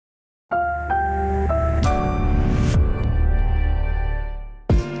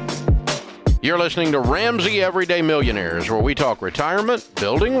You're listening to Ramsey Everyday Millionaires, where we talk retirement,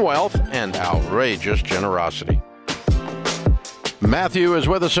 building wealth, and outrageous generosity. Matthew is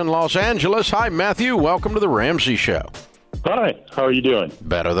with us in Los Angeles. Hi, Matthew. Welcome to the Ramsey Show. Hi. How are you doing?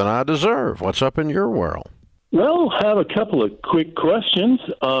 Better than I deserve. What's up in your world? Well, I have a couple of quick questions.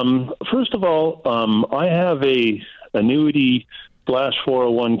 First of all, I have a annuity /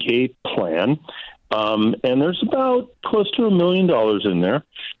 401k plan, and there's about close to $1 million in there.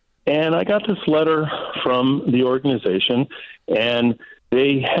 And I got this letter from the organization, and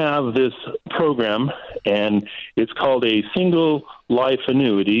they have this program, and it's called a single life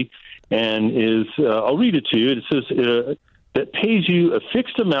annuity, and I'll read it to you. It says that pays you a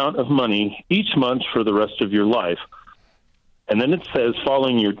fixed amount of money each month for the rest of your life. And then it says,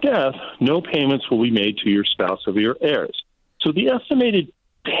 following your death, no payments will be made to your spouse or your heirs. So the estimated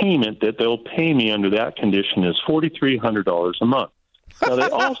payment that they'll pay me under that condition is $4,300 a month. Now, they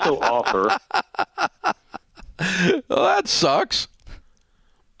also offer... Well, that sucks.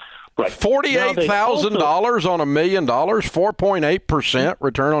 Right. $48,000 on $1 million, 4.8%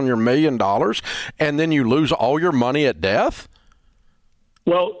 return on your $1 million, and then you lose all your money at death?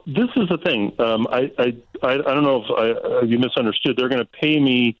 Well, this is the thing. I don't know if you misunderstood. They're going to pay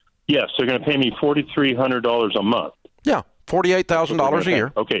me, yes, they're going to pay me $4,300 a month. Yeah, $48,000 a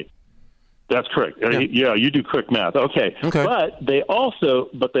year. Okay. That's correct. Yeah, you do quick math. Okay. But they also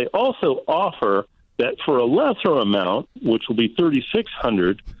offer that for a lesser amount, which will be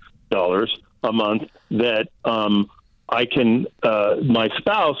 $3,600 a month, that I can my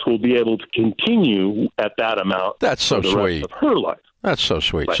spouse will be able to continue at that amount. That's so for the sweet. rest of her life. That's so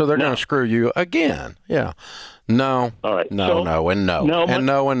sweet. Right. So they're going to screw you again. Yeah. No. All right. No, so, no, and no. No, and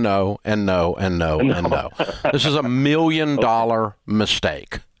no, and no, and no, and no, and no. This is a $1 million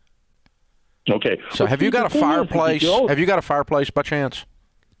mistake. Okay. So have you got a fireplace? Have you got a fireplace by chance?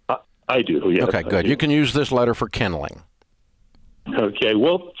 I do, yes. Okay, good. You can use this letter for kindling. Okay.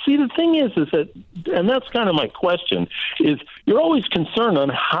 Well, see, the thing is that, and that's kind of my question, is you're always concerned on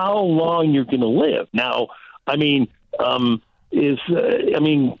how long you're going to live. Now, I mean, I'm concerned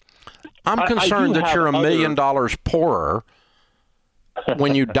that you're $1 million poorer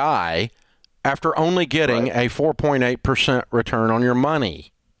when you die after only getting a 4.8% return on your money.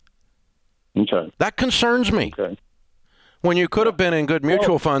 Okay. That concerns me. Okay. When you could have been in good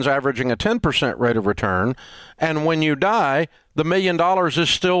mutual funds averaging a 10% rate of return, and when you die, the $1 million is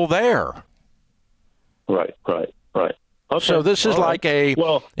still there. Right. Okay. So this is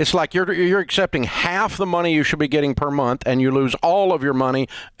it's like you're accepting half the money you should be getting per month, and you lose all of your money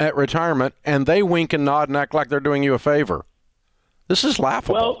at retirement, and they wink and nod and act like they're doing you a favor. This is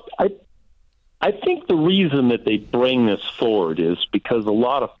laughable. Well, I think the reason that they bring this forward is because a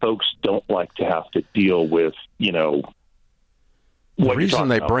lot of folks don't like to have to deal with, the reason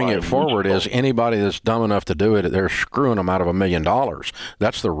they bring it forward is anybody that's dumb enough to do it, they're screwing them out of $1 million.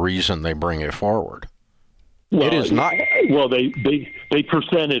 That's the reason they bring it forward. Well, it is not. Well, they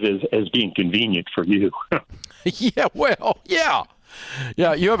present it as being convenient for you. Yeah. Well, yeah.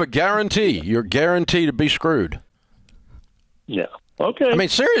 You have a guarantee. You're guaranteed to be screwed. Yeah. Okay. I mean,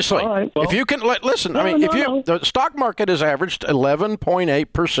 seriously, right, well, if you can listen, the stock market has averaged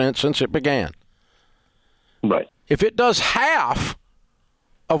 11.8% since it began. Right. If it does half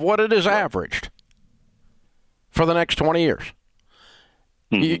of what it has averaged for the next 20 years,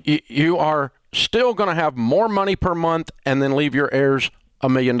 you are still going to have more money per month and then leave your heirs $1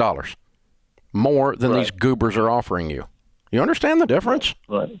 million more than these goobers are offering you. You understand the difference?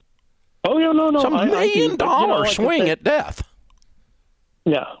 Right. Oh, yeah, no. It's $1 million swing at death.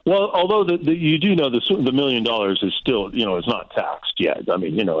 Yeah. Well, although you do know the $1 million is still, it's not taxed yet. I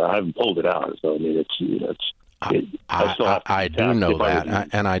mean, I haven't pulled it out. So, I mean, I do know that,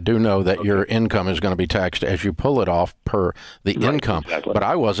 and I do know that your income is going to be taxed as you pull it off per the income. Exactly. But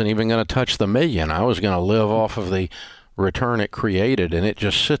I wasn't even going to touch the $1 million. I was going to live off of the return it created, and it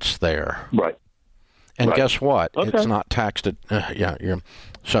just sits there. Right. And guess what? Okay. It's not taxed.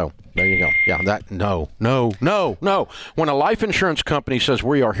 So there you go. Yeah, no. When a life insurance company says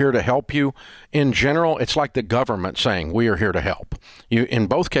we are here to help you, in general, it's like the government saying we are here to help. In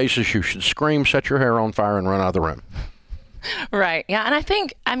both cases, you should scream, set your hair on fire, and run out of the room. Right. Yeah. And I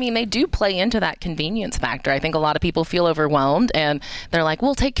think, they do play into that convenience factor. I think a lot of people feel overwhelmed and they're like,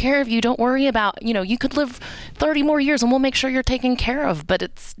 we'll take care of you. Don't worry about, you could live 30 more years and we'll make sure you're taken care of. But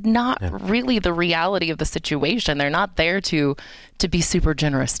it's not really the reality of the situation. They're not there to be super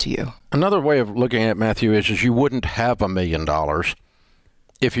generous to you. Another way of looking at it, Matthew, is you wouldn't have $1 million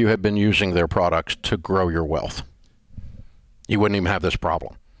if you had been using their products to grow your wealth. You wouldn't even have this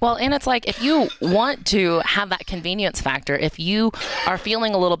problem. Well, and it's like, if you want to have that convenience factor, if you are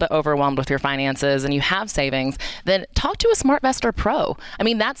feeling a little bit overwhelmed with your finances and you have savings, then talk to a SmartVestor Pro. I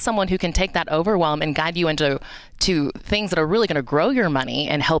mean, that's someone who can take that overwhelm and guide you into things that are really going to grow your money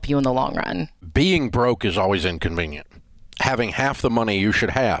and help you in the long run. Being broke is always inconvenient. Having half the money you should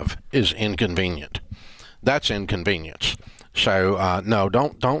have is inconvenient. That's inconvenience. So, no,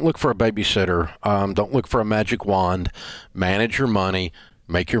 don't look for a babysitter. Don't look for a magic wand. Manage your money.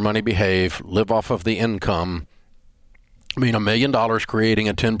 Make your money behave, live off of the income. I mean, $1 million creating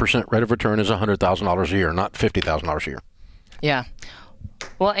a 10% rate of return is $100,000 a year, not $50,000 a year. Yeah.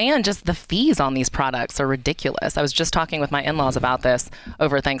 Well, and just the fees on these products are ridiculous. I was just talking with my in-laws about this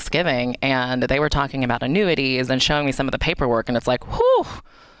over Thanksgiving, and they were talking about annuities and showing me some of the paperwork, and it's like, whew,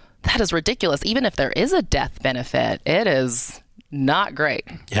 that is ridiculous. Even if there is a death benefit, it is not great.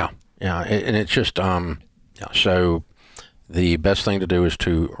 Yeah, and it's just, so... The best thing to do is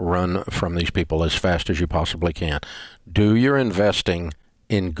to run from these people as fast as you possibly can. Do your investing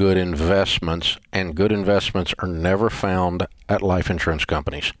in good investments, and good investments are never found at life insurance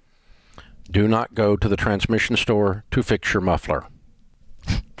companies. Do not go to the transmission store to fix your muffler.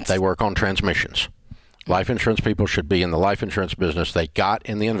 They work on transmissions. Life insurance people should be in the life insurance business. They got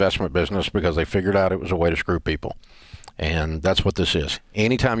in the investment business because they figured out it was a way to screw people. And that's what this is.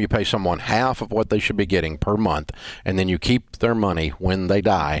 Anytime you pay someone half of what they should be getting per month, and then you keep their money when they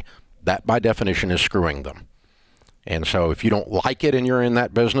die, that by definition is screwing them. And so if you don't like it and you're in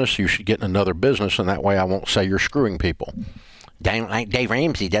that business, you should get in another business, and that way I won't say you're screwing people. Dave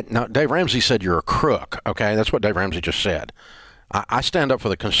Ramsey said you're a crook, okay? That's what Dave Ramsey just said. I stand up for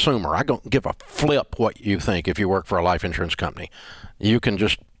the consumer. I don't give a flip what you think if you work for a life insurance company. You can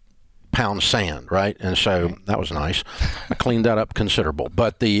just pound sand, right? And so that was nice. I cleaned that up considerable.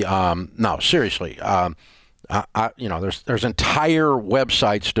 But no, seriously, there's entire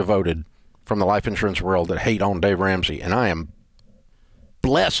websites devoted from the life insurance world that hate on Dave Ramsey, and I am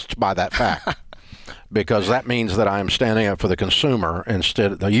blessed by that fact because that means that I am standing up for the consumer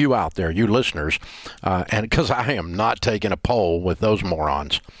instead of you out there, you listeners, and because I am not taking a poll with those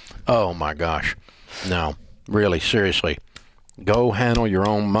morons. Oh my gosh, no, really, seriously. Go handle your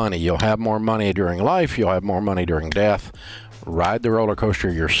own money. You'll have more money during life. You'll have more money during death. Ride the roller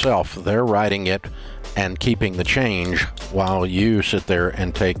coaster yourself. They're riding it and keeping the change while you sit there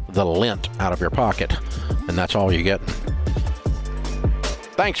and take the lint out of your pocket. And that's all you get.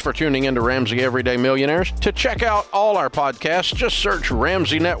 Thanks for tuning in to Ramsey Everyday Millionaires. To check out all our podcasts, just search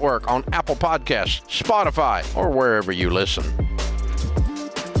Ramsey Network on Apple Podcasts, Spotify, or wherever you listen.